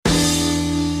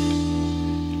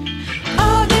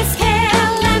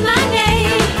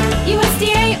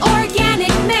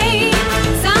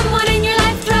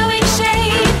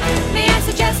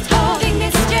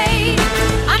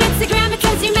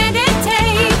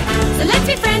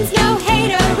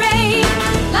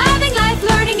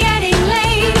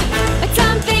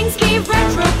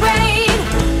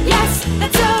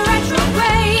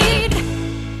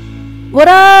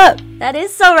That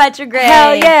is so retrograde.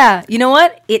 Hell yeah. You know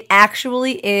what? It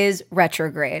actually is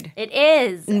retrograde. It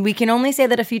is. And we can only say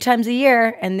that a few times a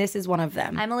year, and this is one of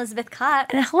them. I'm Elizabeth Cott.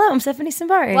 And hello, I'm Stephanie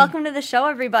Simbari. Welcome to the show,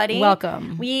 everybody.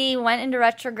 Welcome. We went into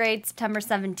retrograde September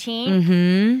 17th.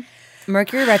 Mm-hmm.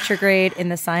 Mercury retrograde in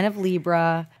the sign of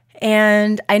Libra.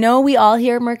 And I know we all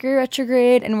hear Mercury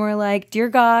retrograde and we're like, dear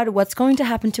God, what's going to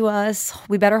happen to us?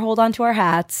 We better hold on to our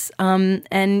hats.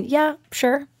 And yeah,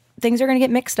 sure, things are going to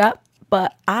get mixed up.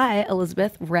 But I,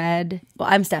 Elizabeth,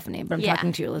 I'm Stephanie, but I'm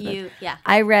talking to you, Elizabeth.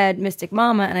 I read Mystic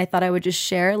Mama, and I thought I would just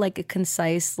share like a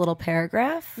concise little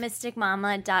paragraph.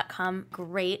 MysticMama.com,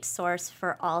 great source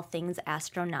for all things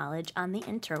astro knowledge on the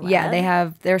interweb. Yeah, they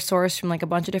have their source from like a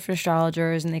bunch of different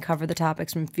astrologers, and they cover the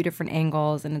topics from a few different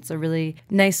angles, and it's a really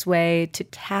nice way to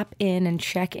tap in and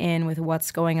check in with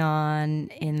what's going on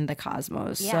in the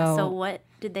cosmos. Yeah, so what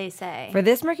did they say? For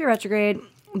this Mercury retrograde,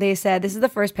 they said, this is the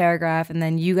first paragraph, and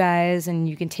then you guys, and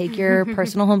you can take your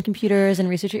personal home computers and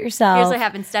research it yourself. Here's what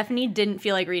happened. Stephanie didn't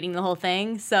feel like reading the whole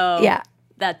thing, so yeah.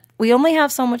 We only have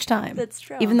so much time. That's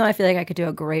true. Even though I feel like I could do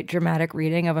a great dramatic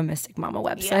reading of a Mystic Mama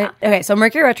website. Yeah. Okay, so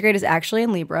Mercury retrograde is actually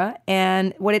in Libra,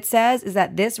 and what it says is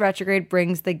that this retrograde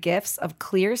brings the gifts of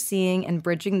clear seeing and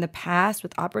bridging the past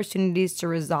with opportunities to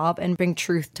resolve and bring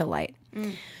truth to light.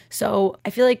 So I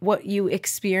feel like what you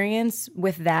experience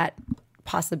with that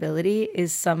possibility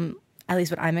is at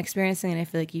least what I'm experiencing, and I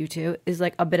feel like you too, is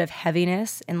like a bit of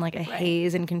heaviness and like a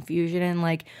haze and confusion, and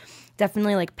like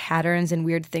definitely like patterns and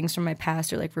weird things from my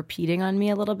past are like repeating on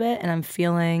me a little bit, and I'm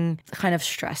feeling kind of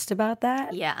stressed about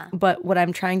that. Yeah. But what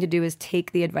I'm trying to do is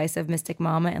take the advice of Mystic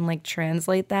Mama and like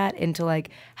translate that into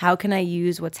like, how can I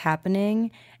use what's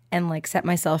happening and like set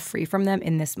myself free from them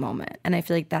in this moment. And I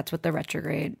feel like that's what the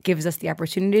retrograde gives us the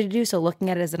opportunity to do. So looking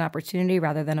at it as an opportunity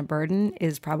rather than a burden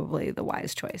is probably the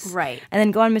wise choice. Right. And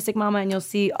then go on Mystic Mama and you'll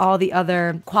see all the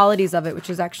other qualities of it, which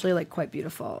is actually like quite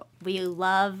beautiful. We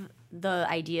love the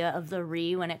idea of the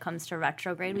when it comes to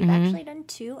retrograde. We've actually done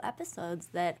 2 episodes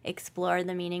that explore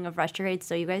the meaning of retrograde,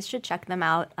 so you guys should check them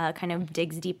out. Kind of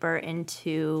digs deeper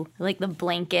into like the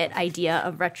blanket idea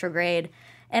of retrograde.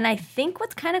 And I think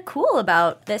what's kind of cool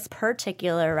about this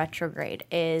particular retrograde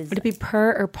is... Would it be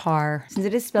per or par? Since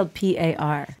it is spelled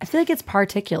P-A-R. I feel like it's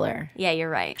particular. Yeah, you're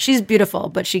right. She's beautiful,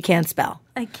 but she can't spell.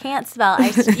 I can't spell.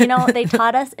 They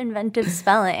taught us inventive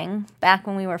spelling back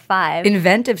when we were 5.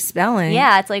 Inventive spelling?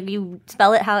 Yeah, it's like you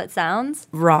spell it how it sounds.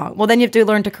 Wrong. Well, then you have to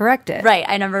learn to correct it. Right.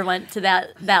 I never went to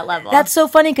that level. That's so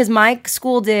funny because my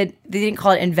school they didn't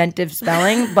call it inventive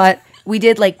spelling, but... We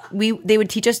did they would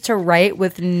teach us to write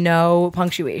with no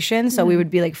punctuation. So we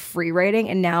would be like free writing.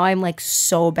 And now I'm like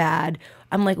so bad.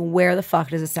 I'm like, where the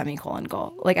fuck does a semicolon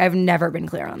go? Like I've never been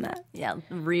clear on that. Yeah,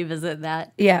 revisit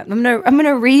that. Yeah, I'm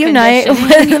gonna reunite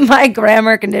with my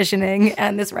grammar conditioning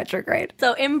and this retrograde.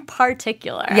 So in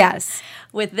particular, yes,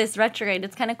 with this retrograde,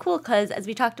 it's kind of cool because as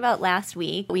we talked about last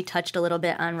week, we touched a little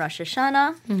bit on Rosh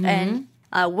Hashanah and.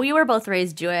 We were both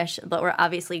raised Jewish, but we're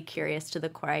obviously curious to the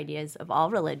core ideas of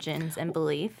all religions and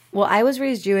belief. Well, I was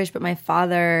raised Jewish, but my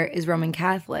father is Roman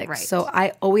Catholic. Right. So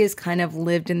I always kind of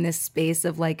lived in this space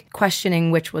of like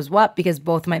questioning which was what because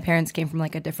both of my parents came from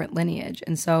like a different lineage.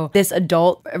 And so this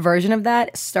adult version of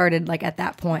that started like at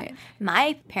that point.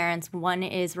 My parents, one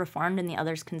is Reformed and the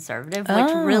other's conservative,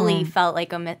 which really felt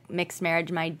like a mixed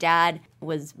marriage. My dad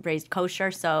was raised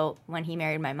kosher, so when he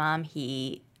married my mom,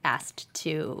 he asked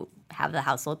to have the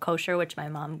household kosher, which my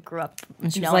mom grew up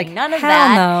knowing like, none of hell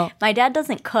that. No. My dad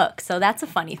doesn't cook, so that's a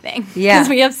funny thing. Yeah. Because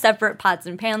we have separate pots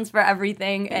and pans for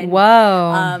everything. And,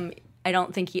 whoa. I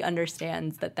don't think he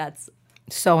understands that that's...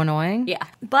 So annoying. Yeah.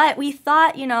 But we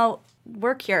thought,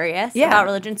 we're curious about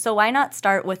religion, so why not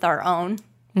start with our own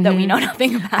that we know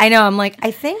nothing about? I know. I'm like,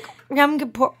 I think Yom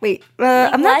Kippur. Wait,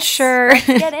 I'm not sure. Let's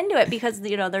get into it because,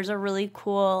 there's a really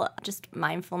cool just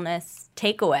mindfulness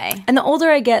takeaway. And the older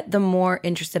I get, the more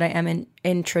interested I am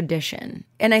in tradition.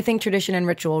 And I think tradition and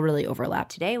ritual really overlap.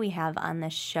 Today we have on the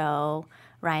show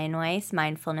Ryan Weiss,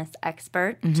 mindfulness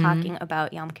expert, talking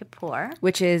about Yom Kippur.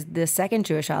 Which is the second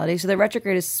Jewish holiday. So the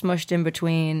retrograde is smushed in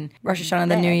between Rosh Hashanah,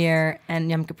 the New Year, and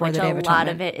Yom Kippur, the Day of Atonement. A lot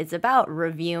of it is about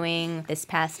reviewing this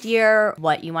past year,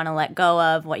 what you want to let go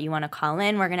of, what you want to call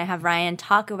in. We're going to have Ryan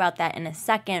talk about that in a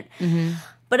second.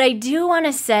 But I do want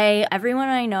to say everyone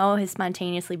I know has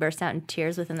spontaneously burst out in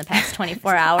tears within the past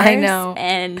 24 hours. I know.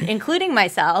 And including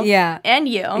myself. Yeah. And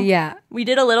you. Yeah. We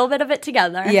did a little bit of it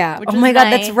together. Yeah. Which oh was my God,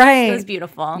 nice. that's right. It was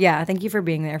beautiful. Yeah. Thank you for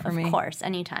being there for me. Of course,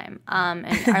 anytime. And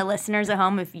our listeners at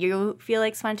home, if you feel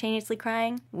like spontaneously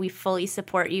crying, we fully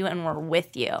support you and we're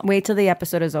with you. Wait till the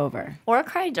episode is over. Or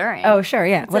cry during. Oh, sure.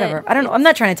 Yeah. Whatever. I don't know. I'm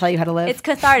not trying to tell you how to live. It's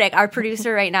cathartic. Our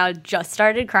producer right now just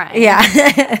started crying. Yeah.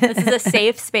 This is a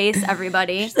safe space,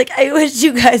 everybody. funny. She's like, I wish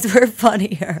you guys were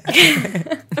funnier.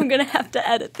 I'm going to have to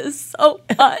edit this so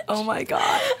much. Oh my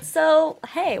God. So,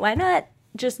 hey, why not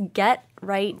just get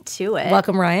right to it?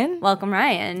 Welcome, Ryan. Welcome,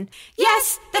 Ryan.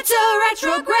 Yes, that's a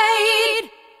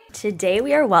retrograde. Today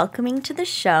we are welcoming to the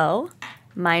show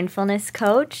mindfulness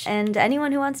coach, and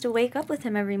anyone who wants to wake up with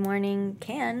him every morning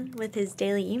can with his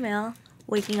daily email,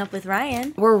 Waking Up with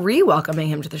Ryan. We're re-welcoming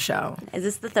him to the show. Is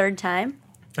this the third time?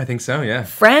 I think so, yeah.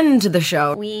 Friend to the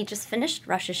show. We just finished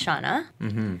Rosh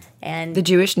Hashanah and The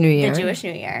Jewish New Year. the Jewish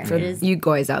New Year. For It is you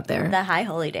guys out there. the high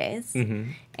holy days.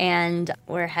 And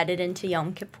we're headed into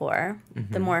Yom Kippur,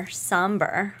 the more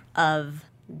somber of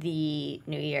the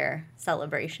New Year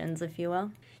celebrations, if you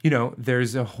will. You know,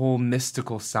 there's a whole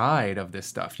mystical side of this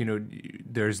stuff. You know,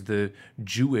 there's the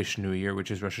Jewish New Year, which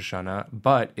is Rosh Hashanah,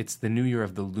 but it's the New Year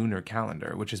of the lunar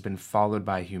calendar, which has been followed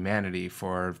by humanity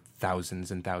for thousands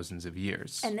and thousands of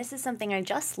years. And this is something I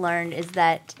just learned, is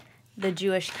that the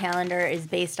Jewish calendar is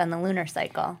based on the lunar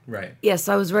cycle. Right. Yes,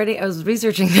 I was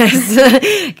researching this,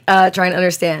 trying to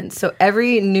understand. So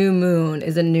every new moon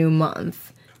is a new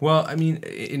month. Well, I mean,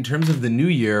 in terms of the New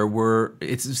Year,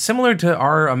 it's similar to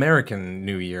our American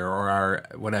New Year or our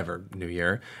whatever New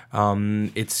Year.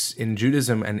 It's in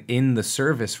Judaism and in the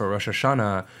service for Rosh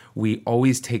Hashanah, we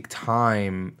always take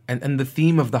time, and the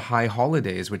theme of the high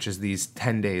holidays, which is these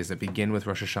 10 days that begin with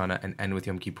Rosh Hashanah and end with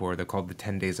Yom Kippur, they're called the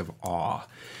 10 days of awe.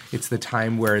 It's the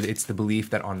time where it's the belief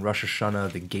that on Rosh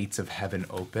Hashanah, the gates of heaven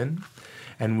open,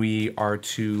 and we are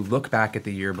to look back at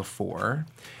the year before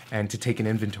and to take an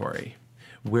inventory.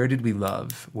 Where did we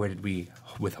love? Where did we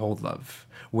withhold love?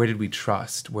 Where did we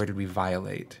trust? Where did we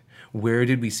violate? Where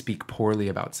did we speak poorly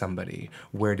about somebody?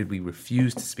 Where did we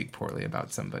refuse to speak poorly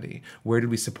about somebody? Where did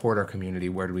we support our community?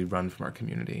 Where did we run from our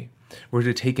community? We're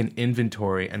to take an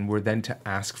inventory, and we're then to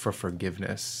ask for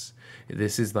forgiveness.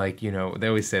 This is like, you know, they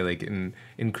always say, like, in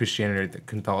Christianity,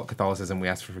 Catholicism, we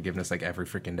ask for forgiveness like every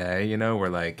freaking day, you know? We're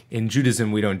like, in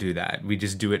Judaism, we don't do that. We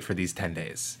just do it for these 10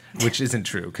 days, which isn't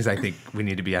true, because I think we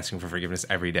need to be asking for forgiveness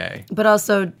every day. But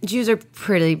also, Jews are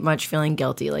pretty much feeling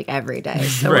guilty like every day.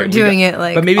 So Right, we're doing it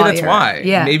like But maybe all that's year. why.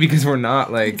 Yeah. Maybe because we're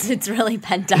not like... It's really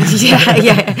pent up. yeah.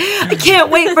 I can't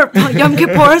wait for Yom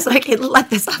Kippur so I can let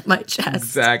this off my chest.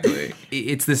 Exactly.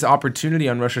 It's this opportunity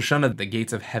on Rosh Hashanah, the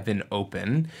gates of heaven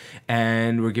open,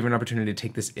 and we're given an opportunity to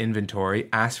take this inventory,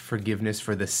 ask forgiveness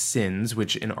for the sins,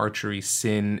 which in archery,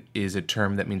 sin is a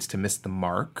term that means to miss the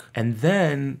mark. And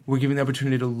then we're given the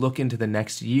opportunity to look into the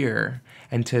next year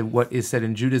and to what is said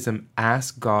in Judaism,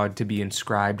 ask God to be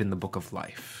inscribed in the book of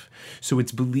life. So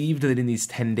it's believed that in these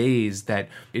 10 days that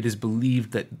it is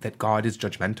believed that God is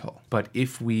judgmental. But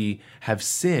if we have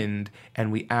sinned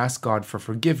and we ask God for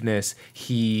forgiveness,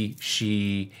 he,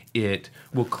 she, it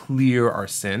will clear our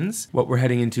sins. What we're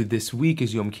heading into this week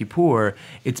is Yom Kippur.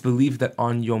 It's believed that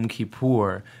on Yom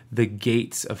Kippur, the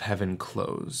gates of heaven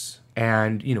close.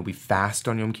 And, you know, we fast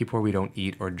on Yom Kippur. We don't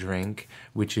eat or drink,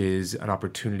 which is an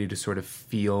opportunity to sort of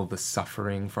feel the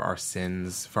suffering for our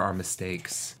sins, for our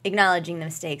mistakes. Acknowledging the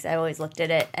mistakes. I always looked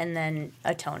at it, and then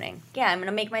atoning. Yeah, I'm going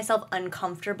to make myself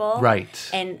uncomfortable. Right.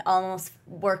 And almost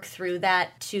work through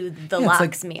that to the Yeah, it's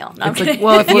lox meal. No, I'm It's like, kidding.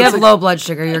 well, if you have low blood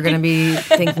sugar, you're going to be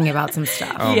thinking about some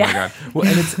stuff. Oh Yeah. my God. Well,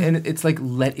 and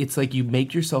it's like you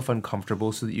make yourself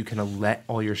uncomfortable so that you can let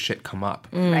all your shit come up.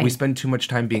 Right. We spend too much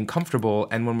time being comfortable,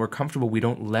 and when we're comfortable, we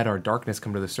don't let our darkness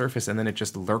come to the surface, and then it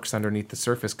just lurks underneath the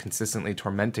surface, consistently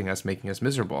tormenting us, making us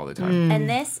miserable all the time. And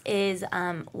this is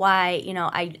why, you know,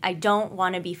 I don't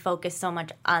want to be focused so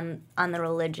much on the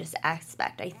religious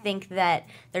aspect. I think that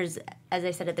there's, as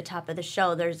I said at the top of the show,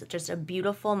 there's just a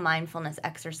beautiful mindfulness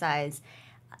exercise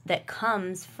that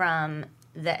comes from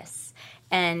this.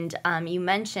 And you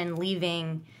mentioned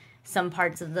leaving some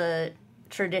parts of the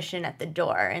tradition at the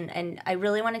door, and I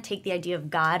really want to take the idea of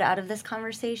God out of this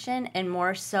conversation, and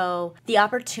more so the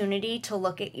opportunity to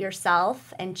look at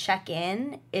yourself and check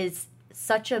in is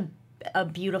such a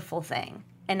beautiful thing.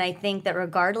 And I think that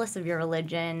regardless of your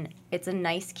religion, it's a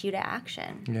nice cue to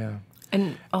action. Yeah.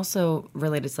 And also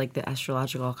related to like the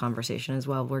astrological conversation as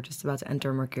well. We're just about to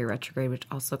enter Mercury retrograde, which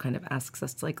also kind of asks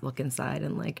us to like look inside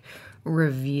and like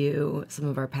review some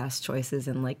of our past choices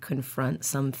and like confront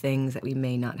some things that we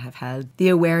may not have had the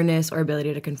awareness or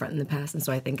ability to confront in the past. And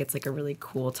so I think it's like a really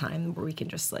cool time where we can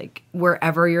just like,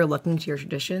 wherever you're looking to your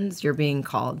traditions, you're being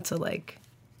called to like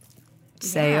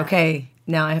say, Yeah. okay,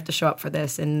 now I have to show up for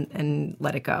this and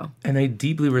let it go. And I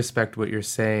deeply respect what you're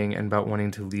saying and about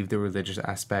wanting to leave the religious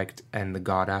aspect and the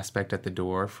God aspect at the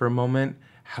door for a moment.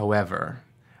 However,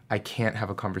 I can't have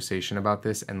a conversation about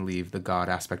this and leave the God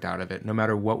aspect out of it. No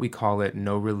matter what we call it,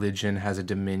 no religion has a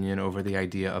dominion over the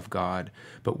idea of God,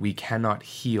 but we cannot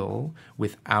heal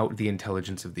without the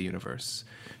intelligence of the universe.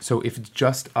 So if it's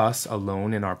just us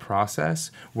alone in our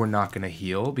process, we're not going to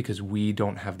heal because we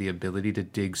don't have the ability to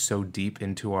dig so deep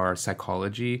into our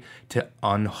psychology to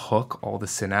unhook all the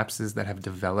synapses that have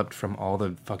developed from all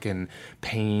the fucking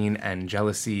pain and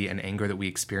jealousy and anger that we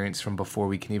experience from before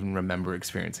we can even remember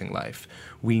experiencing life.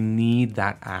 We need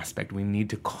that aspect. We need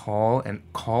to call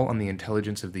on the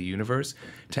intelligence of the universe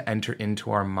to enter into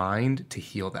our mind to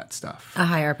heal that stuff. A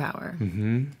higher power.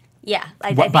 Mm-hmm. Yeah.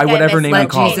 By whatever name you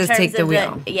call it. Let Jesus take the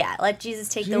wheel. Let Jesus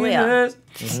take the wheel,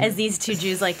 as these two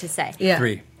Jews like to say. Yeah.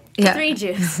 3. Yeah. 3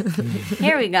 Jews.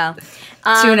 Here we go.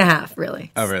 2.5,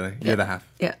 really. Oh, really? You're the half.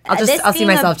 Yeah. I'll see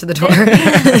myself to the door.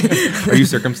 Are you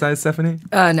circumcised, Stephanie?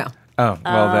 No. Oh,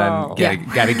 well then,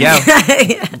 gotta go.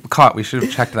 Caught. We should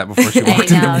have checked that before she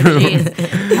walked in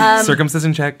the room.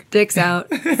 Circumcision check. Dick's out.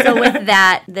 So with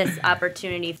that, this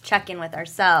opportunity to check in with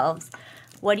ourselves,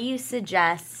 what do you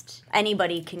suggest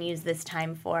anybody can use this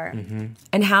time for? Mm-hmm.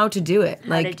 And how to do it.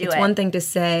 It's it. one thing to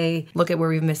say, look at where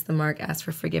we've missed the mark, ask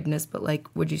for forgiveness, but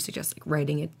would you suggest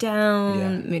writing it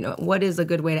down? Yeah. What is a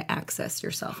good way to access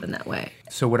yourself in that way?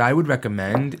 So what I would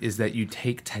recommend is that you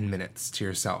take 10 minutes to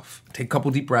yourself. Take a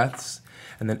couple deep breaths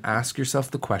and then ask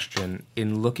yourself the question,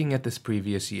 in looking at this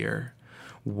previous year,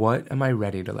 what am I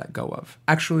ready to let go of?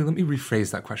 Actually, let me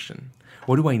rephrase that question.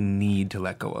 What do I need to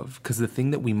let go of? Because the thing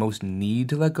that we most need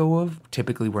to let go of,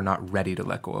 typically we're not ready to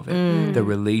let go of it. The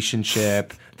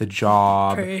relationship, the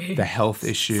job, the health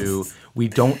issue, we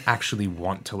don't actually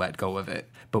want to let go of it,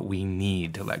 but we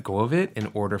need to let go of it in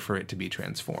order for it to be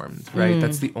transformed, right?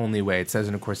 That's the only way. It says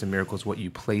in A Course in Miracles, what you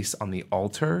place on the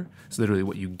altar, so literally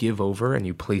what you give over and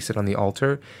you place it on the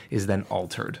altar, is then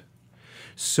altered.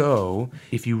 So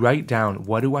if you write down,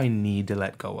 what do I need to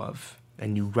let go of?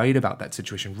 And you write about that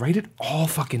situation. Write it all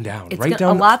fucking down.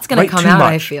 A lot's going to come out,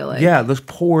 I feel like. Yeah, let's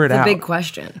pour it out. It's a big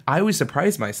question. I always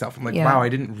surprise myself. I'm like, wow, I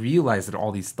didn't realize that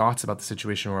all these thoughts about the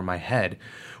situation were in my head.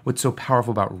 What's so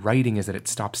powerful about writing is that it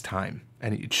stops time.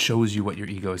 And it shows you what your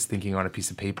ego is thinking on a piece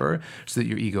of paper so that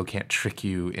your ego can't trick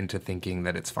you into thinking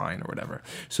that it's fine or whatever.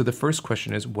 So the first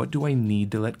question is, what do I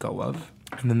need to let go of?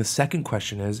 And then the second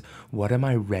question is, what am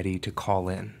I ready to call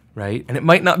in? Right? And I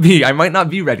might not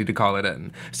be ready to call it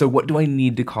in. So what do I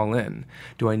need to call in?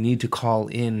 Do I need to call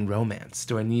in romance?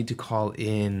 Do I need to call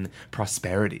in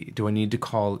prosperity? Do I need to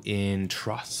call in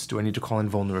trust? Do I need to call in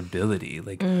vulnerability?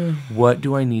 What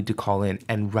do I need to call in?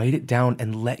 And write it down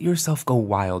and let yourself go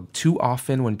wild. Too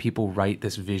often when people write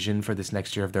this vision for this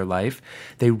next year of their life,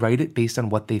 they write it based on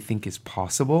what they think is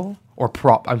possible or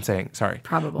probable.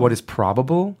 What is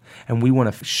probable, and we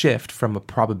want to shift from a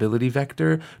probability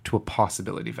vector to a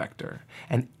possibility vector.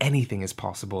 And anything is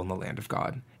possible in the land of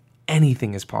God.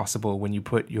 Anything is possible when you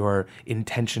put your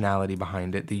intentionality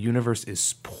behind it. The universe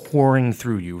is pouring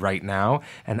through you right now,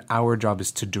 and our job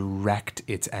is to direct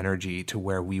its energy to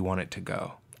where we want it to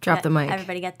go. Drop the mic.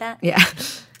 Everybody get that? Yeah.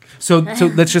 So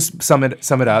let's just sum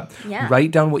it up. Yeah. Write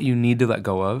down what you need to let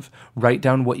go of. Write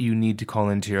down what you need to call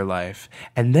into your life.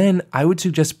 And then I would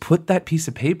suggest put that piece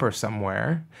of paper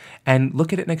somewhere and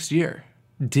look at it next year.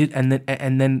 Did I let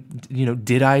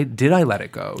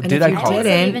it go? And did if I you call it?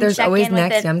 didn't, there's check always in with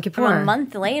next it Yom Kippur. a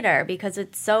month later, because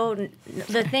it's so.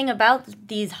 The thing about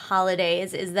these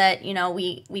holidays is that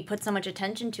we put so much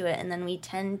attention to it, and then we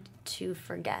tend to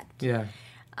forget. Yeah.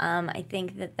 I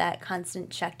think that constant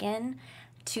check-in.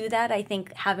 To that, I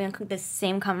think having this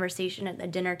same conversation at the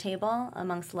dinner table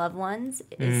amongst loved ones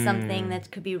is something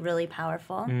that could be really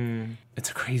powerful.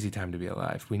 It's a crazy time to be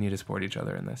alive. We need to support each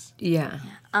other in this. Yeah.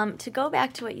 To go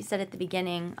back to what you said at the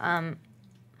beginning,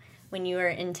 when you were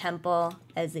in temple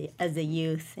as a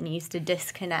youth and you used to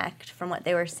disconnect from what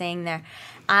they were saying there,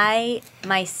 I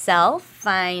myself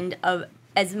find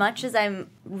as much as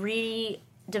I'm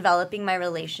redeveloping my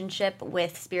relationship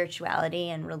with spirituality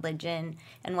and religion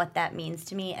and what that means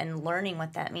to me and learning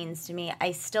what that means to me,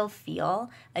 I still feel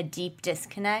a deep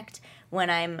disconnect when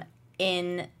I'm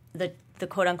in the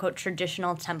quote-unquote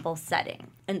traditional temple setting.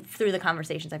 And through the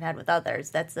conversations I've had with others,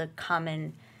 that's a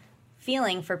common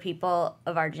feeling for people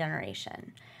of our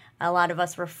generation. A lot of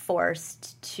us were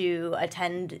forced to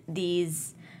attend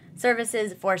these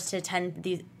services, forced to attend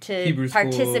these, to Hebrew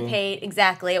participate. school.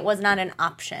 Exactly. It was not an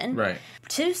option. Right.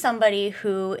 To somebody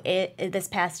who this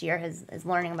past year is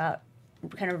learning about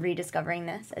kind of rediscovering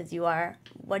this as you are,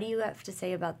 what do you have to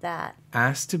say about that?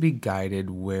 Ask to be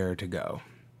guided where to go.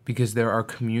 Because there are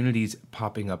communities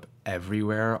popping up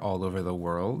everywhere all over the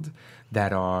world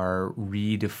that are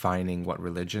redefining what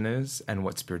religion is and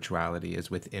what spirituality is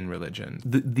within religion.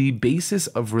 The basis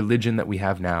of religion that we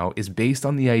have now is based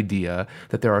on the idea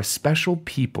that there are special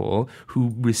people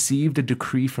who received a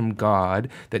decree from God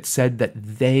that said that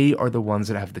they are the ones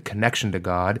that have the connection to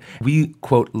God. We,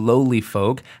 quote, lowly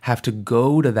folk, have to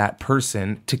go to that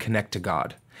person to connect to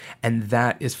God. And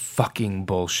that is fucking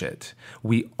bullshit.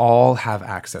 We all have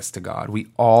access to God. We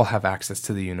all have access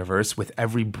to the universe. With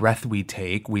every breath we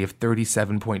take, we have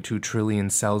 37.2 trillion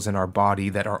cells in our body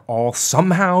that are all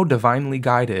somehow divinely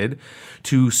guided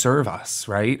to serve us,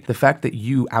 right? The fact that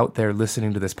you out there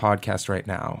listening to this podcast right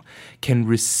now can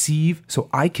receive, so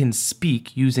I can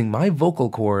speak using my vocal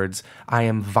cords. I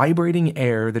am vibrating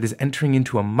air that is entering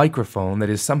into a microphone that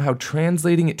is somehow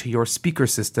translating it to your speaker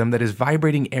system that is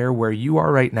vibrating air where you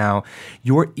are right now.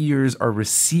 Your ears are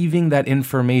receiving that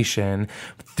information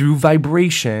through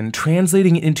vibration,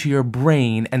 translating it into your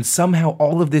brain, and somehow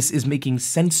all of this is making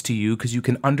sense to you because you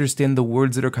can understand the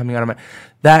words that are coming out of my...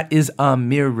 That is a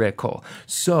miracle.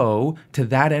 So, to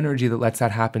that energy that lets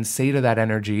that happen, say to that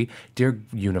energy, dear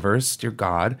universe, dear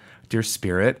God, dear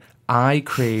spirit, I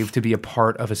crave to be a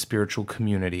part of a spiritual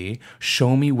community.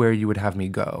 Show me where you would have me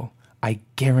go. I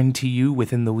guarantee you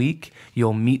within the week,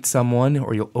 you'll meet someone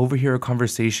or you'll overhear a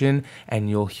conversation and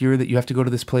you'll hear that you have to go to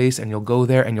this place and you'll go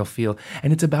there and you'll feel.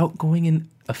 And it's about going in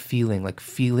a feeling, like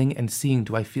feeling and seeing,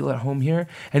 do I feel at home here?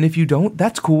 And if you don't,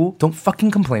 that's cool. Don't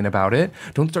fucking complain about it.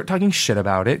 Don't start talking shit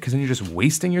about it because then you're just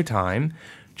wasting your time.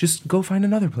 Just go find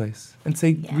another place and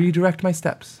say, redirect my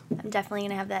steps. I'm definitely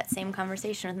going to have that same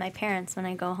conversation with my parents when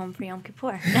I go home for Yom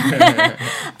Kippur.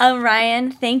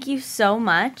 Ryan, thank you so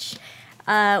much.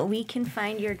 We can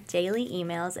find your daily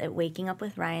emails at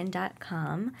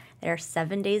wakingupwithryan.com. They're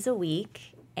 7 days a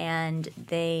week, and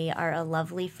they are a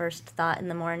lovely first thought in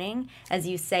the morning. As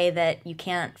you say that you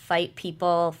can't fight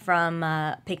people from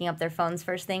picking up their phones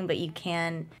first thing, but you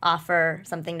can offer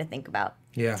something to think about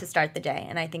to start the day.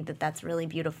 And I think that that's really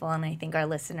beautiful, and I think our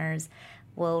listeners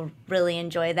will really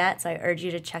enjoy that. So I urge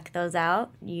you to check those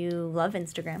out. You love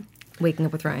Instagram. Waking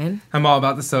Up with Ryan. I'm all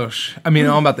about the social. I mean,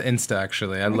 all about the Insta,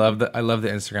 actually. I love the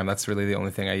Instagram. That's really the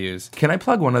only thing I use. Can I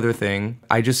plug one other thing?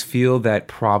 I just feel that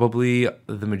probably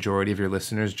the majority of your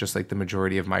listeners, just like the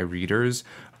majority of my readers,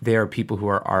 they are people who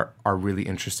are really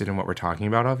interested in what we're talking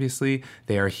about, obviously.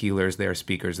 They are healers, they are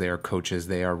speakers, they are coaches,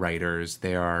 they are writers,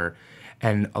 they are...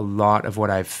 And a lot of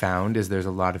what I've found is there's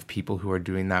a lot of people who are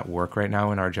doing that work right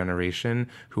now in our generation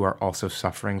who are also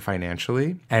suffering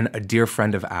financially. And a dear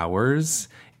friend of ours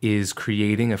is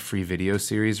creating a free video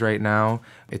series right now.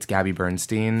 It's Gabby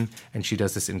Bernstein, and she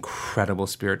does this incredible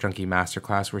Spirit Junkie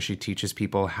masterclass where she teaches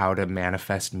people how to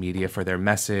manifest media for their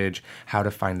message, how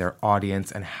to find their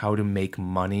audience, and how to make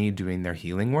money doing their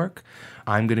healing work.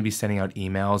 I'm going to be sending out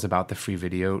emails about the free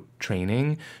video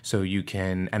training, so you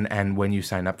can, and when you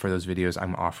sign up for those videos,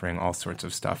 I'm offering all sorts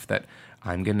of stuff that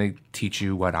I'm going to teach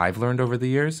you what I've learned over the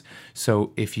years.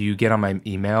 So if you get on my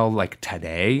email like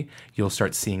today, you'll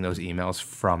start seeing those emails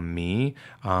from me.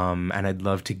 And I'd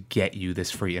love to get you this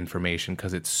free information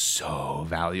because it's so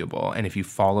valuable. And if you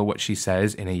follow what she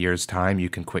says, in a year's time, you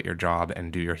can quit your job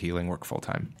and do your healing work full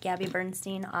time. Gabby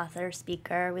Bernstein, author,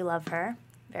 speaker. We love her.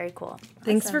 Very cool.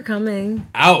 Thanks for coming.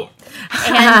 Out.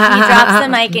 And he drops the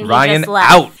mic and Ryan, he just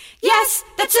left. out. Yes,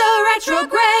 that's a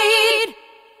retrograde.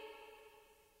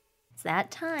 It's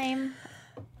that time.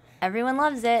 Everyone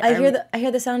loves it. I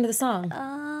hear the sound of the song.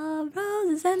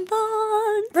 Roses and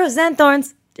thorns. Roses and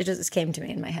thorns. It just came to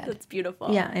me in my head. It's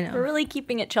beautiful. Yeah, I know. We're really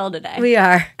keeping it chill today. We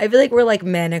are. I feel like we're like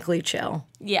manically chill.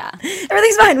 Yeah.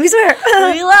 Everything's fine. We swear.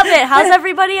 We love it. How's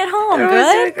everybody at home?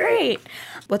 Good? Great.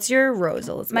 What's your rose,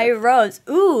 Elizabeth? My rose.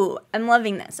 Ooh, I'm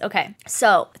loving this. Okay.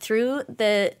 So, through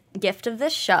the gift of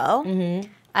this show,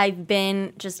 I've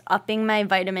been just upping my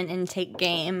vitamin intake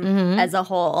game as a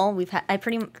whole. I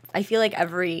feel like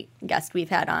every guest we've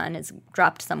had on has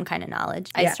dropped some kind of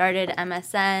knowledge. I started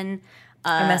MSN.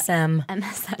 MSM.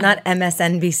 MSM. Not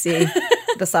MSNBC,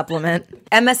 the supplement.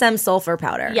 MSM sulfur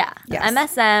powder. Yeah. Yes.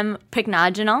 MSM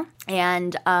pycnogenol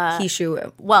and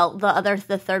Hishu. well,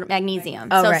 the third magnesium.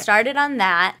 Oh, so right. started on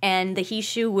that, and the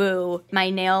Hishu Woo, my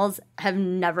nails have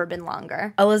never been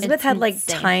longer. Elizabeth It's had like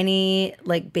insane. tiny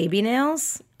like baby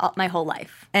nails, My whole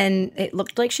life. and it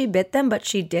looked like she bit them, but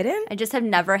she didn't. I just have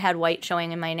never had white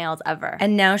showing in my nails ever.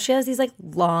 And now she has these like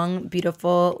long,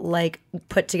 beautiful, like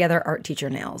put together art teacher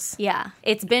nails. Yeah.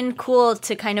 It's been cool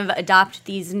to kind of adopt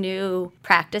these new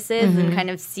practices and kind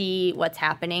of see what's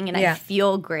happening. And Yeah. I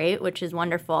feel great, which is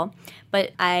wonderful.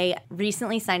 but I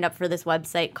recently signed up for this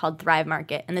website called Thrive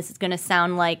Market, and this is going to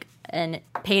sound like an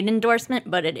paid endorsement,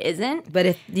 but it isn't. But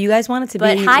if you guys want it to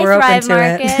But be, hi, we're Thrive open to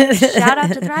Market. it. Shout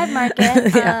out to Thrive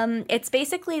Market. It's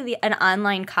basically an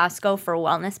online Costco for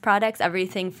wellness products,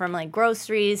 everything from like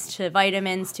groceries to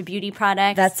vitamins to beauty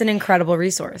products. That's an incredible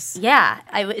resource. Yeah,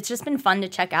 it's just been fun to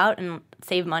check out and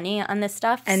save money on this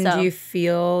stuff. And do you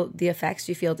feel the effects?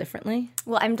 Do you feel differently?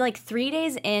 Well, I'm like 3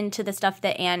 days into the stuff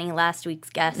that Annie, last week's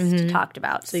guest, talked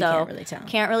about. So you can't really tell.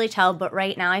 Can't really tell, but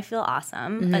right now I feel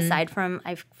awesome. Aside from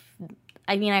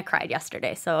I cried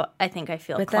yesterday, so I think I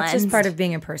feel But cleansed. that's just part of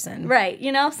being a person. Right,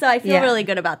 so I feel really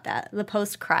good about that. The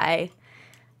post-cry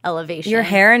elevation. Your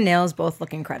hair and nails both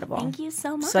look incredible. Thank you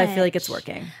so much. So I feel like it's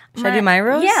working. Should I do my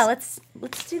rose? Yeah, let's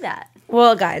do that.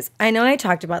 Well, guys, I know I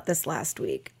talked about this last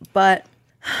week, but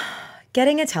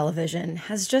getting a television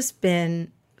has just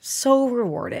been so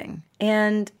rewarding.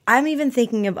 And I'm even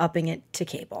thinking of upping it to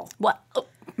cable. What? Oh,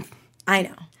 I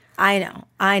know.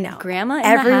 Grandma in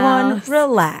Everyone the house.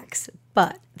 relax.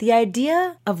 But the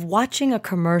idea of watching a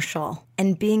commercial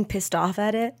and being pissed off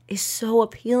at it is so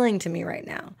appealing to me right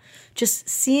now. Just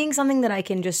seeing something that I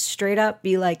can just straight up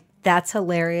be like, that's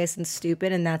hilarious and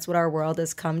stupid and that's what our world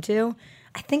has come to.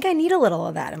 I think I need a little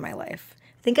of that in my life.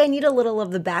 I think I need a little of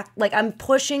the back. Like, I'm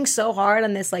pushing so hard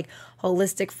on this, like,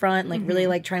 holistic front, like, really,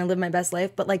 like, trying to live my best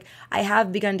life. But, like, I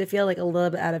have begun to feel, like, a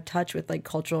little bit out of touch with, like,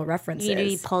 cultural references. You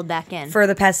need to be pulled back in. For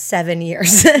the past 7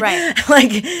 years. Right.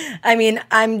 Like, I mean,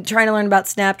 I'm trying to learn about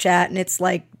Snapchat, and it's,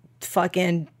 like,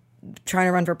 fucking trying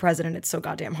to run for president. It's so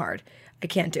goddamn hard. I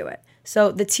can't do it.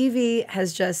 So the TV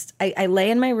has just, I lay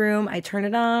in my room, I turn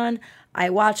it on, I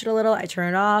watch it a little, I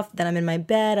turn it off, then I'm in my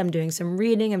bed, I'm doing some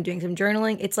reading, I'm doing some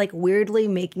journaling. It's like weirdly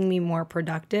making me more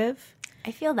productive.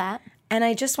 I feel that. And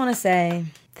I just want to say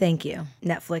thank you,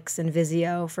 Netflix and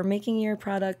Vizio, for making your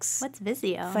products What's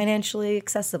Vizio? financially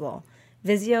accessible.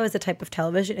 Vizio is a type of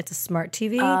television. It's a smart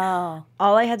TV. Oh.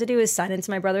 All I had to do is sign into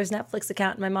my brother's Netflix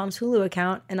account and my mom's Hulu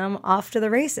account, and I'm off to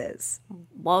the races.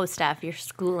 Whoa, Steph, you're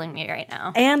schooling me right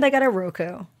now. And I got a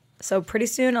Roku. So pretty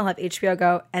soon I'll have HBO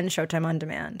Go and Showtime On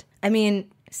Demand. I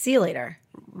mean, see you later.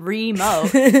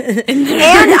 Remote. And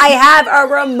I have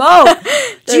a remote.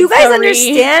 Do you guys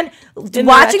understand?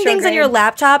 Watching things on your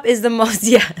laptop is the most,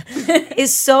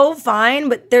 is so fine,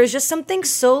 but there's just something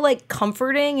so like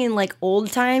comforting and like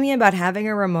old-timey about having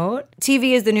a remote.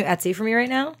 TV is the new Etsy for me right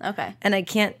now. Okay. And I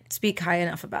can't speak high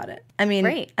enough about it. I mean,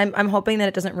 Great. I'm hoping that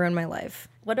it doesn't ruin my life.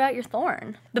 What about your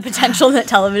thorn? The potential that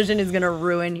television is going to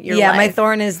ruin your life. Yeah, my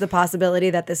thorn is the possibility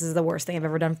that this is the worst thing I've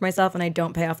ever done for myself and I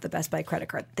don't pay off the Best Buy credit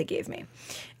card that they gave me.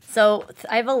 So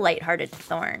I have a lighthearted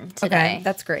thorn today. Okay,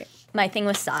 that's great. My thing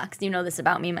with socks. You know this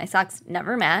about me. My socks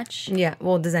never match. Yeah,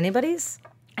 well, does anybody's?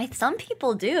 Some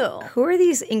people do. Who are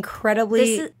these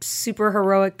incredibly super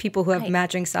heroic people who have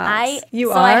matching socks?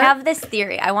 I have this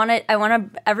theory. I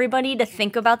want everybody to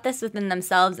think about this within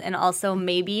themselves, and also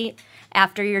maybe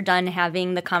after you're done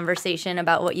having the conversation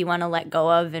about what you want to let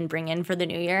go of and bring in for the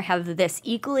new year, have this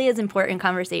equally as important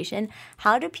conversation.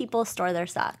 How do people store their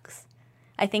socks?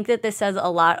 I think that this says a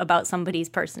lot about somebody's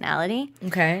personality.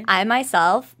 Okay. I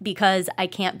myself, because I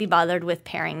can't be bothered with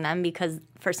pairing them because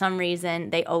for some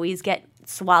reason they always get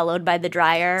swallowed by the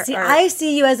dryer. See, I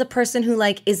see you as a person who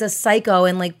like is a psycho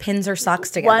and like pins her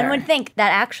socks together. One would think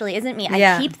that actually isn't me.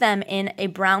 I keep them in a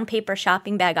brown paper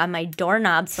shopping bag on my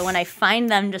doorknob, so when I find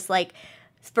them just like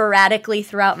sporadically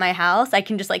throughout my house, I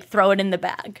can just like throw it in the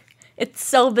bag. It's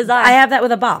so bizarre. I have that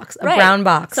with a box, a brown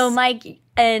box. So Mike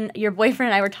and your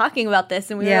boyfriend and I were talking about this,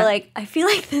 and we were like, I feel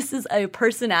like this is a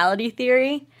personality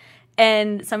theory,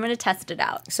 and so I'm going to test it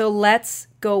out. So let's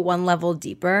go one level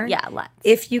deeper. Yeah, let's.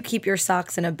 If you keep your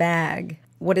socks in a bag,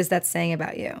 what is that saying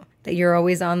about you? That you're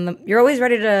always you're always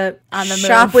ready to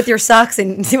shop move. with your socks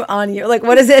on you. Like,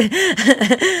 what is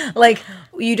it? Like,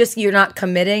 you're not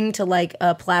committing to like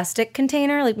a plastic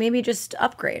container. Like, maybe just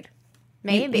upgrade.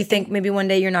 Maybe. You think maybe one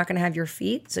day you're not going to have your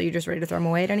feet, so you're just ready to throw them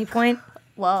away at any point?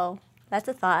 Whoa, that's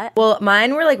a thought. Well,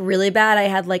 mine were like really bad. I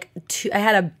had like I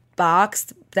had a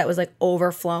box that was like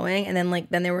overflowing, and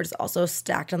then they were just also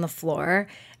stacked on the floor.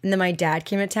 And then my dad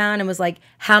came to town and was like,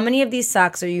 "How many of these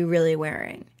socks are you really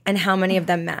wearing? And how many of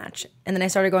them match?" And then I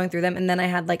started going through them, and then I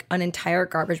had like an entire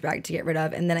garbage bag to get rid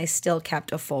of, and then I still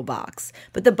kept a full box.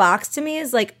 But the box to me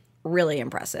is like really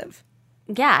impressive.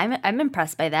 Yeah, I'm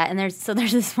impressed by that. And there's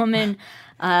this woman.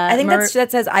 I think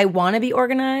that says I want to be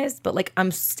organized, but like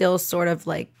I'm still sort of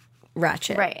like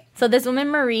ratchet. Right. So this woman,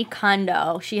 Marie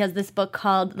Kondo, she has this book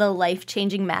called The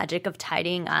Life-Changing Magic of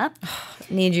Tidying Up.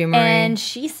 Need you, Marie. And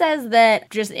she says that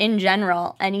just in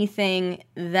general, anything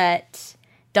that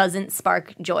doesn't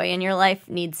spark joy in your life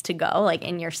needs to go, like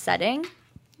in your setting.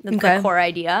 That's the core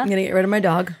idea. I'm gonna get rid of my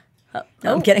dog. Oh,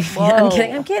 No, I'm kidding. whoa.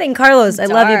 I'm kidding. Carlos, I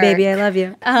love you, Dark. baby. I love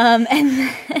you. And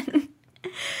then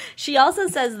she also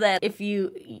says that if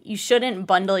you shouldn't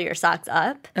bundle your socks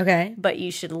up, Okay. but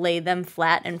you should lay them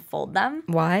flat and fold them.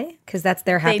 Why? Because that's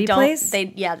their They happy don't. place?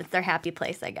 That's their happy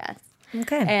place, I guess.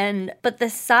 Okay. But the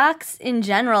socks in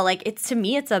general, like to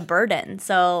me, it's a burden.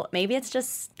 So maybe it's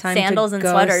just Time to sandals and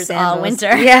go sweaters all sandals.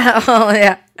 winter. Yeah. Oh,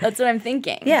 yeah. That's what I'm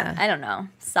thinking. Yeah. I don't know.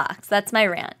 Socks. That's my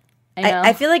rant. I know.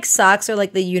 I feel like socks are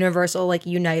like the universal like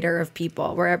uniter of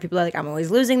people, where people are like, I'm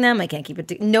always losing them. I can't keep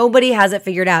it. Nobody has it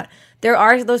figured out. There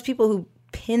are those people who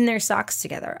pin their socks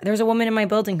together. There's a woman in my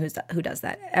building who does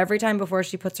that. Every time before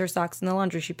she puts her socks in the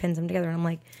laundry, she pins them together. And I'm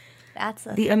like, That's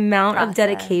the amount of process.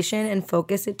 dedication and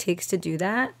focus it takes to do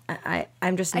that,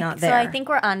 I'm just not there. So I think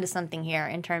we're onto something here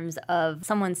in terms of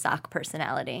someone's sock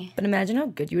personality. But imagine how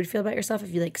good you would feel about yourself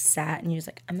if you like sat and you was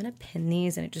like, I'm gonna pin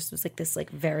these, and it just was like this like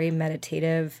very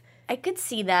meditative. I could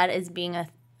see that as being a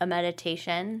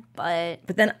meditation, but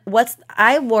then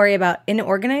I worry about in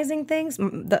organizing things,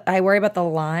 I worry about the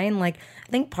line. Like,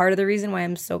 I think part of the reason why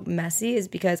I'm so messy is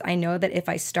because I know that if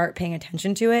I start paying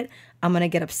attention to it, I'm going to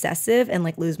get obsessive and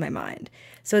like lose my mind.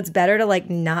 So it's better to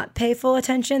like not pay full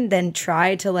attention than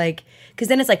try to like, because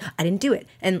then it's like, I didn't do it.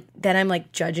 And then I'm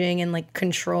like judging and like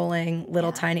controlling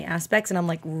little tiny aspects. And I'm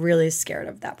like really scared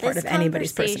of that part of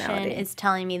anybody's personality. This conversation is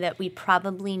telling me that we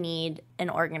probably need an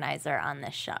organizer on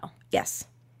this show. Yes.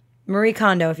 Marie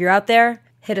Kondo, if you're out there,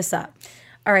 hit us up.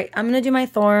 All right, I'm going to do my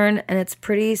thorn, and it's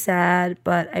pretty sad,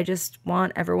 but I just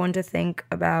want everyone to think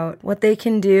about what they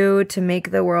can do to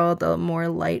make the world a more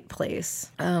light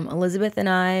place. Elizabeth and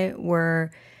I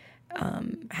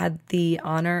had the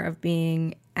honor of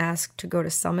being asked to go to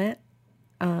Summit,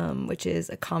 which is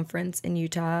a conference in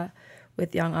Utah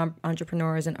with young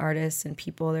entrepreneurs and artists and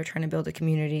people. They're trying to build a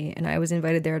community. And I was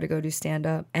invited there to go do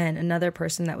stand-up. And another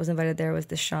person that was invited there was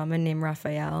the shaman named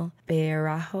Rafael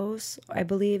Bearajos, I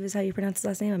believe is how you pronounce his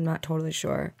last name. I'm not totally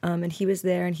sure. And he was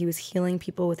there, and he was healing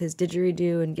people with his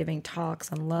didgeridoo and giving talks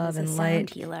on love and light.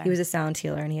 He was a sound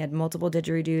healer, and he had multiple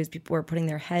didgeridoos. People were putting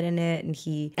their head in it.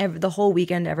 And the whole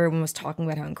weekend, everyone was talking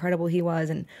about how incredible he was.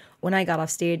 And when I got off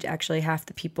stage, actually half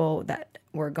the people that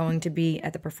were going to be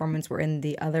at the performance were in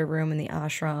the other room in the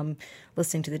ashram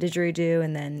listening to the didgeridoo.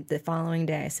 And then the following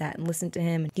day I sat and listened to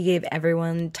him. He gave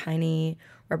everyone tiny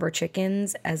rubber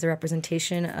chickens as a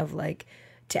representation of like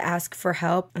to ask for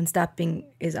help and stop being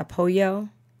is apoyo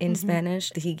in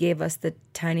Spanish. He gave us the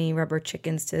tiny rubber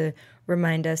chickens to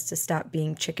remind us to stop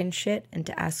being chicken shit and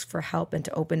to ask for help and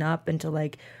to open up and to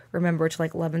like remember to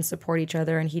like love and support each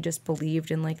other. And he just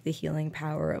believed in like the healing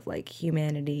power of like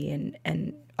humanity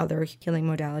and other healing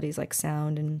modalities like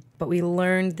sound. But we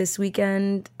learned this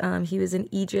weekend he was in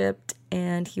Egypt,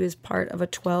 and he was part of a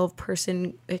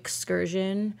 12-person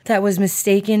excursion that was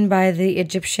mistaken by the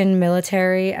Egyptian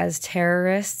military as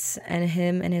terrorists, and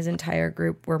him and his entire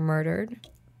group were murdered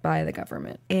by the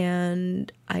government.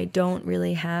 And I don't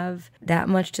really have that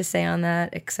much to say on that,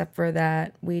 except for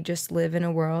that we just live in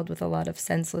a world with a lot of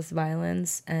senseless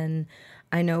violence, and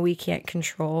I know we can't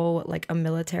control what like a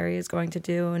military is going to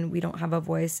do, and we don't have a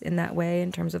voice in that way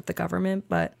in terms of the government,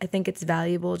 but I think it's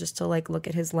valuable just to like look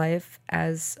at his life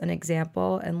as an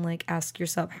example and like ask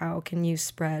yourself, how can you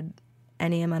spread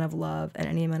any amount of love and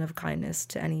any amount of kindness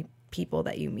to any people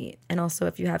that you meet. And also,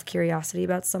 if you have curiosity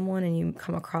about someone and you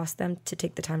come across them, to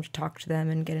take the time to talk to them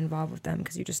and get involved with them,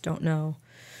 because you just don't know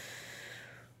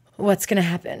what's going to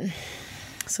happen.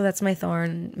 So that's my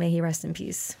thorn. May he rest in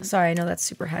peace. Sorry, I know that's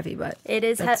super heavy, but it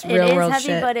is that's it real is world heavy,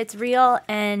 shit. but it's real,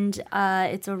 and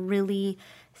it's a really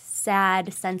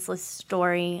sad, senseless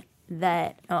story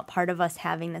that part of us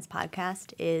having this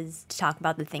podcast is to talk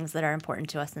about the things that are important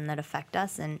to us and that affect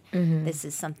us. And this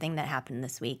is something that happened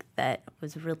this week that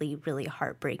was really, really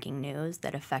heartbreaking news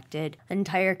that affected an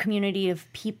entire community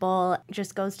of people. It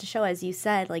just goes to show, as you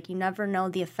said, like you never know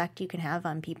the effect you can have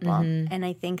on people. And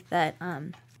I think that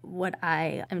what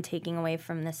I am taking away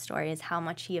from this story is how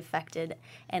much he affected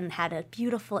and had a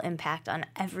beautiful impact on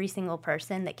every single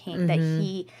person that came that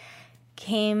he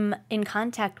came in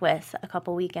contact with a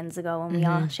couple weekends ago when we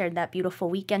all shared that beautiful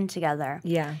weekend together.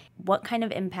 Yeah. What kind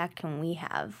of impact can we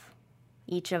have,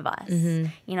 each of us?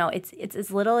 You know, it's as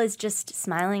little as just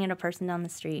smiling at a person down the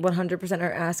street. 100%,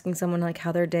 or asking someone like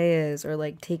how their day is, or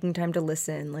like taking time to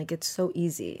listen. Like, it's so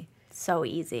easy. So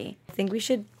easy. I think we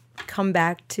should come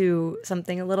back to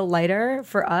something a little lighter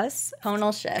for us.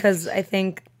 Tonal shift. Because I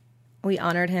think we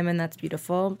honored him, and that's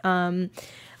beautiful.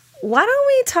 Why don't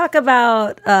we talk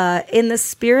about, in the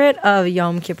spirit of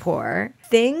Yom Kippur,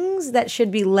 things that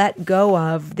should be let go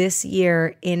of this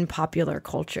year in popular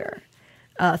culture?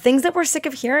 things that we're sick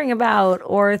of hearing about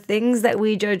or things that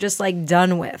we are just like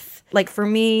done with. Like for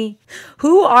me,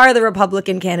 who are the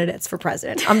Republican candidates for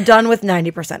president? I'm done with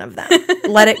 90% of them.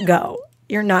 Let it go.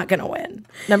 You're not going to win.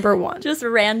 Number one. Just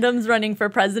randoms running for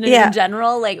president in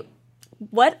general. Like,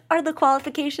 what are the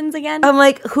qualifications again? I'm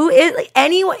like, who is like,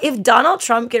 anyone? If Donald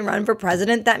Trump can run for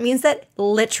president, that means that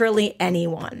literally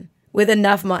anyone with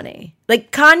enough money,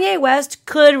 like Kanye West,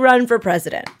 could run for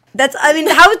president.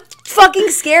 How fucking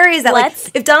scary is that? Like,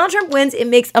 if Donald Trump wins, it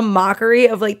makes a mockery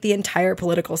of like the entire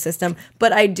political system.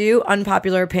 But I do,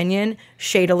 unpopular opinion,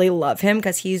 shadily love him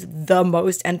because he's the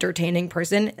most entertaining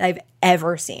person I've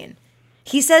ever seen.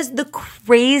 He says the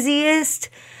craziest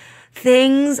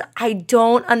things. I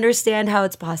don't understand how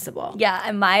it's possible. Yeah,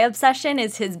 and my obsession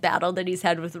is his battle that he's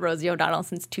had with Rosie O'Donnell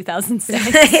since 2006.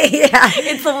 Yeah.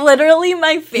 It's literally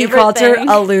my favorite He called thing.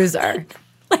 her a loser.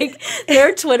 Like,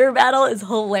 their Twitter battle is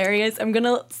hilarious.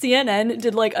 CNN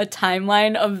did like a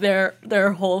timeline of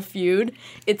their whole feud.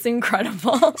 It's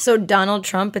incredible. So Donald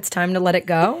Trump, it's time to let it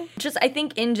go? Just, I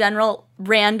think in general,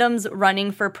 randoms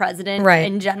running for president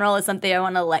in general is something I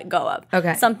want to let go of.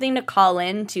 Okay. Something to call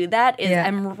in to that is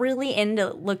I'm really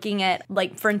into looking at,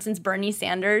 like, for instance, Bernie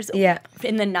Sanders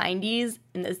in the 90s,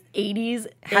 in the 80s.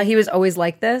 How he was always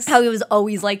like this? How he was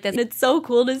always like this. And it's so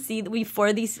cool to see that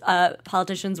before these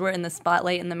politicians were in the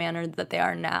spotlight in the manner that they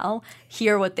are now,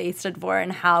 hear what they stood for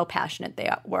and how passionate they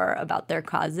were about their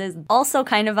causes. Also,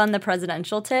 kind of on the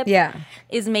presidential tip,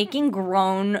 is making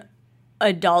grown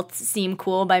adults seem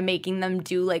cool by making them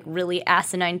do like really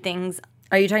asinine things.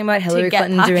 Are you talking about Hillary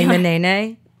Clinton doing the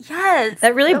nay-nay? Yes.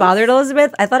 That really bothered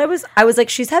Elizabeth. I was like,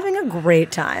 she's having a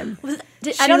great time.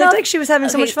 She looked like she was having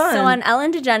so much fun. So on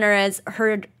Ellen DeGeneres,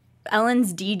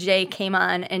 Ellen's DJ came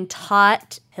on and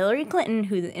taught Hillary Clinton,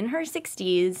 who's in her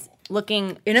 60s,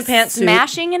 looking in a pantsuit,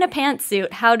 smashing in a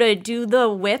pantsuit, how to do the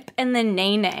whip and the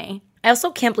nay-nay. I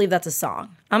also can't believe that's a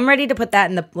song. I'm ready to put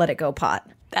that in the Let It Go pot.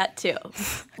 That too.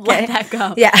 Let that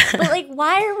go. Yeah. But like,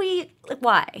 why?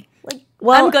 Like,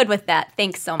 well, I'm good with that.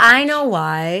 Thanks so much. I know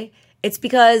why. It's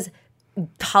because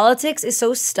politics is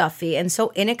so stuffy and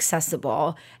so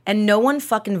inaccessible, and no one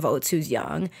fucking votes who's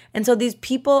young. And so these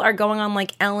people are going on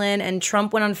like Ellen, and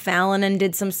Trump went on Fallon and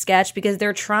did some sketch because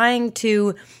they're trying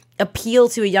to appeal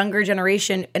to a younger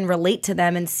generation and relate to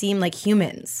them and seem like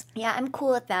humans. Yeah, I'm cool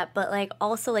with that, but like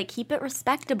also like keep it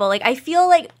respectable. Like I feel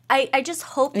like I just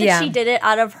hope that she did it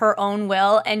out of her own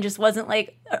will and just wasn't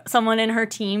like someone in her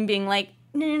team being like,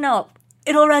 no,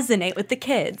 it'll resonate with the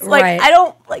kids. Like I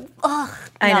don't like,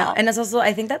 I know. And it's also,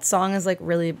 I think that song is like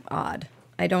really odd.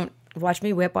 I don't, watch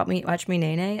me whip, watch me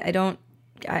nay-nay.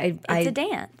 It's a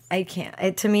dance. I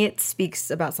can't. To me, it speaks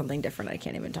about something different I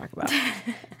can't even talk about.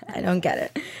 I don't get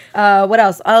it. What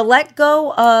else? Let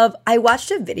go of... I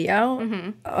watched a video.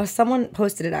 Mm-hmm. Someone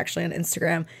posted it actually on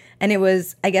Instagram. And it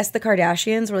was, I guess the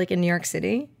Kardashians were like in New York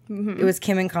City. Mm-hmm. It was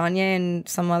Kim and Kanye and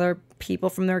some other people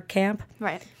from their camp.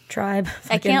 Right. Tribe.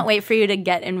 I can't wait for you to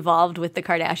get involved with the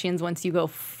Kardashians once you go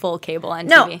full cable on TV.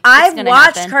 No, I've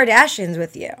watched Kardashians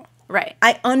with you. Right.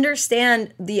 I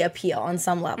understand the appeal on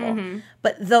some level,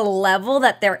 but the level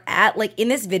that they're at, like in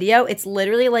this video, it's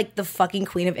literally like the fucking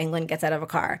Queen of England gets out of a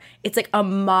car. It's like a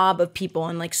mob of people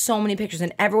and like so many pictures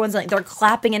and everyone's like, they're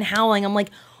clapping and howling. I'm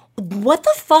like, what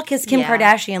the fuck has Kim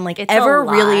Kardashian like ever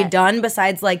really done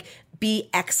besides like be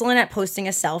excellent at posting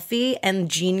a selfie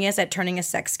and genius at turning a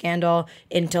sex scandal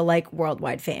into like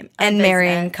worldwide fame and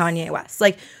marrying Kanye West?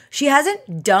 Like she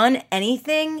hasn't done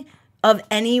anything of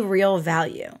any real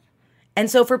value. And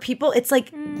so for people, it's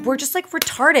like, we're just like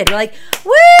retarded. We're like,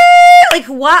 woo! Like,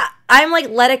 what? I'm like,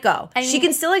 let it go. She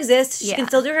can still exist. She can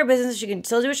still do her business. She can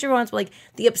still do what she wants. But like,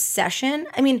 the obsession,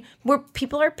 I mean, where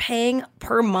people are paying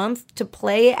per month to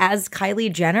play as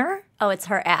Kylie Jenner. Oh, it's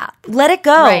her app. Let it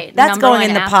go. Right. That's going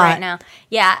in the pot. Right now.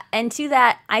 Yeah. And to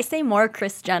that, I say more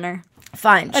Kris Jenner.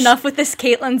 Fine. Enough with this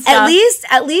Caitlyn stuff.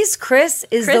 At least Kris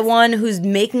is the one who's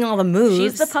making all the moves.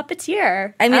 She's the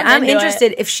puppeteer. I mean, I'm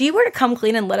interested. If she were to come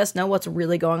clean and let us know what's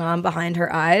really going on behind her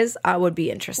eyes, I would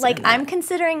be interested. Like, I'm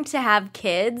considering to have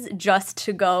kids just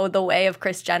to go the way of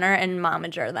Kris Jenner and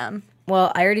momager them.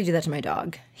 Well, I already do that to my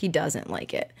dog. He doesn't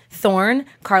like it. Thorn,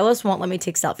 Carlos won't let me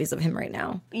take selfies of him right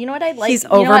now. You know what I'd like? He's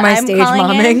over my stage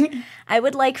momming. I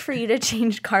would like for you to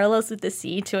change Carlos with the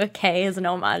C to a K as an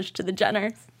homage to the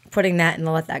Jenners. Putting that in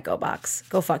the let that go box.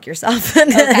 Go fuck yourself.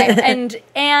 Okay.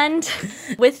 And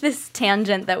with this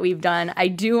tangent that we've done, I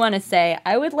do want to say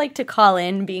I would like to call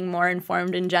in being more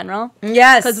informed in general.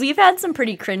 Yes. Because we've had some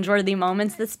pretty cringeworthy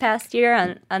moments this past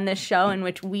year on this show in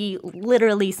which we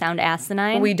literally sound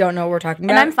asinine. We don't know what we're talking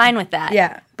about. And I'm fine with that.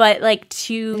 Yeah. But like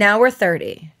now we're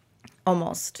 30.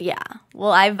 Almost. Yeah.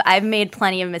 Well, I've made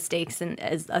plenty of mistakes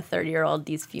as a 30-year-old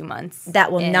these few months.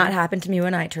 That will not happen to me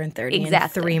when I turn 30 in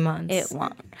 3 months. It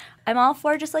won't. I'm all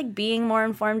for just like being more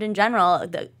informed in general.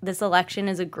 This election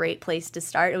is a great place to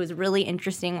start. It was really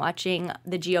interesting watching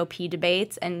the GOP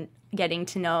debates and getting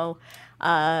to know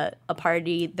a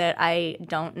party that I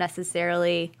don't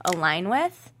necessarily align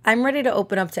with. I'm ready to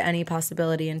open up to any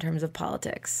possibility in terms of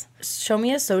politics. Show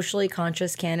me a socially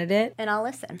conscious candidate, And I'll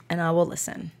listen. and I will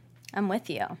listen. I'm with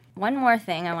you. One more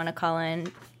thing I want to call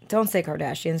in. Don't say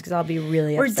Kardashians because I'll be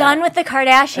really We're upset. done with the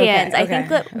Kardashians. Okay, I think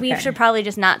that we okay. should probably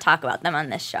just not talk about them on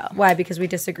this show. Why? Because we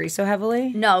disagree so heavily?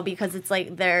 No, because it's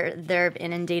like they're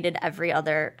inundated every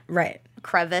other Right.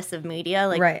 crevice of media.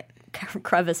 Like Right.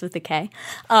 Crevice with a K.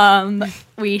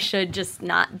 We should just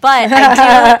not. But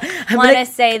I do want to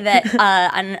say that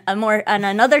on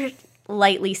another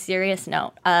lightly serious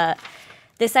note,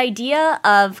 this idea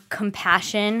of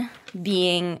compassion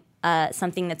being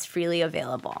something that's freely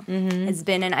available has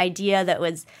been an idea that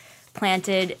was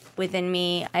planted within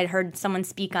me. I'd heard someone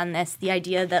speak on this, the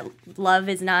idea that love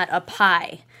is not a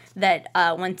pie, that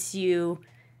once you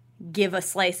give a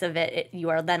slice of it, you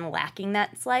are then lacking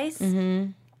that slice.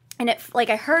 And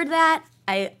I heard that,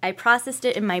 I processed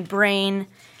it in my brain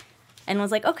and was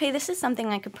like, okay, this is something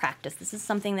I could practice. This is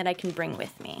something that I can bring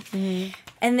with me.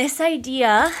 And this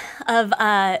idea of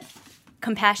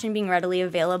compassion being readily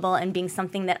available and being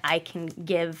something that I can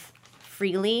give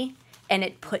freely, and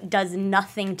it does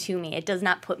nothing to me. It does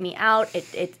not put me out.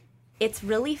 It's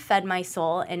really fed my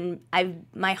soul, and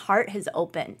my heart has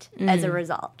opened as a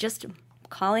result. Just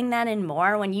calling that in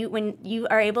more when you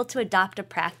are able to adopt a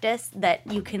practice that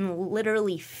you can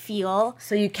literally feel.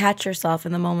 So you catch yourself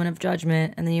in the moment of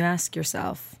judgment, and then you ask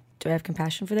yourself, do I have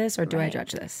compassion for this, or do I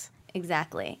judge this?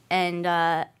 Exactly. And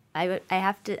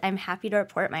I'm happy to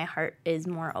report my heart is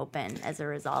more open as a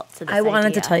result to this I wanted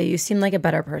idea. to tell you seem like a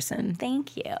better person.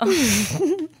 Thank you.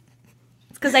 It's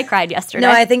because I cried yesterday.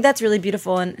 No, I think that's really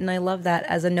beautiful, and I love that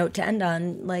as a note to end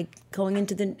on, like going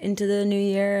into the new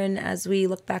year, and as we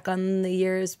look back on the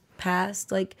years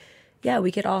past, like, yeah,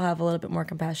 we could all have a little bit more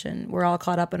compassion. We're all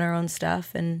caught up in our own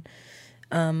stuff, and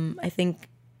I think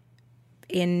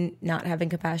in not having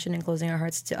compassion and closing our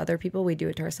hearts to other people, we do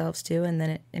it to ourselves too, and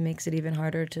then it makes it even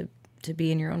harder to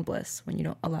be in your own bliss when you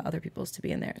don't allow other people's to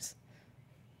be in theirs.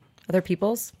 Other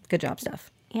people's? Good job, Steph.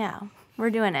 Yeah, we're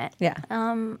doing it. Yeah.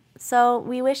 So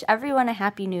we wish everyone a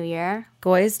happy new year.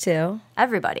 Goys too.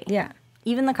 Everybody. Yeah.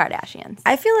 Even the Kardashians.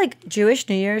 I feel like Jewish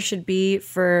New Year should be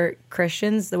for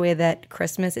Christians the way that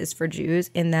Christmas is for Jews,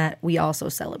 in that we also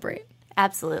celebrate.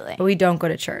 Absolutely. But we don't go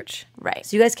to church. Right.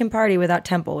 So you guys can party without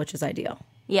temple, which is ideal.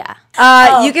 Yeah.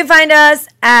 You can find us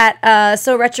at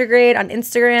So Retrograde on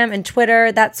Instagram and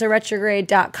Twitter. That's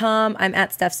SoRetrograde.com. I'm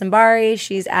at Steph Simbari.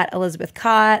 She's at Elizabeth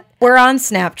Cott. We're on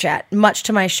Snapchat, much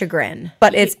to my chagrin,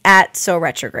 but it's at So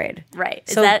Retrograde. Right.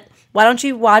 So why don't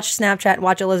you watch Snapchat and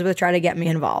watch Elizabeth try to get me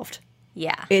involved?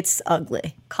 Yeah. It's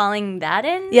ugly. Calling that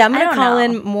in? Yeah, I'm going to call know.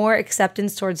 in more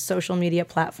acceptance towards social media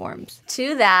platforms.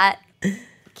 To that,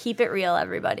 keep it real,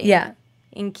 everybody. Yeah.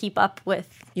 And keep up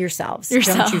with Yourselves.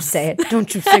 Don't you say it.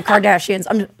 Don't you say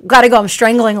Kardashians. Gotta go. I'm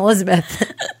strangling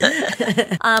Elizabeth.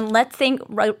 Let's thank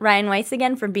Ryan Weiss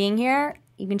again for being here.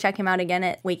 You can check him out again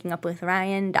at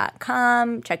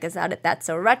wakingupwithryan.com. Check us out at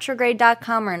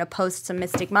that'ssoretrograde.com. We're going to post some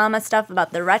Mystic Mama stuff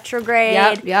about the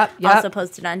retrograde. Yep. Also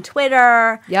posted on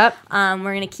Twitter. Yep. We're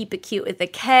going to keep it cute with a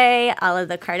K, a la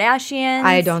the Kardashians.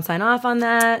 I don't sign off on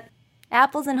that.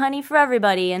 Apples and honey for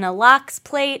everybody, and a lox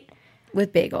plate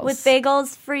With bagels. with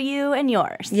bagels for you and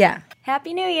yours. Yeah.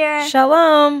 Happy New Year.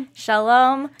 Shalom.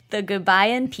 Shalom, the goodbye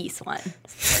and peace one.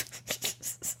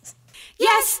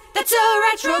 Yes, that's a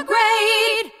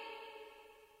retrograde.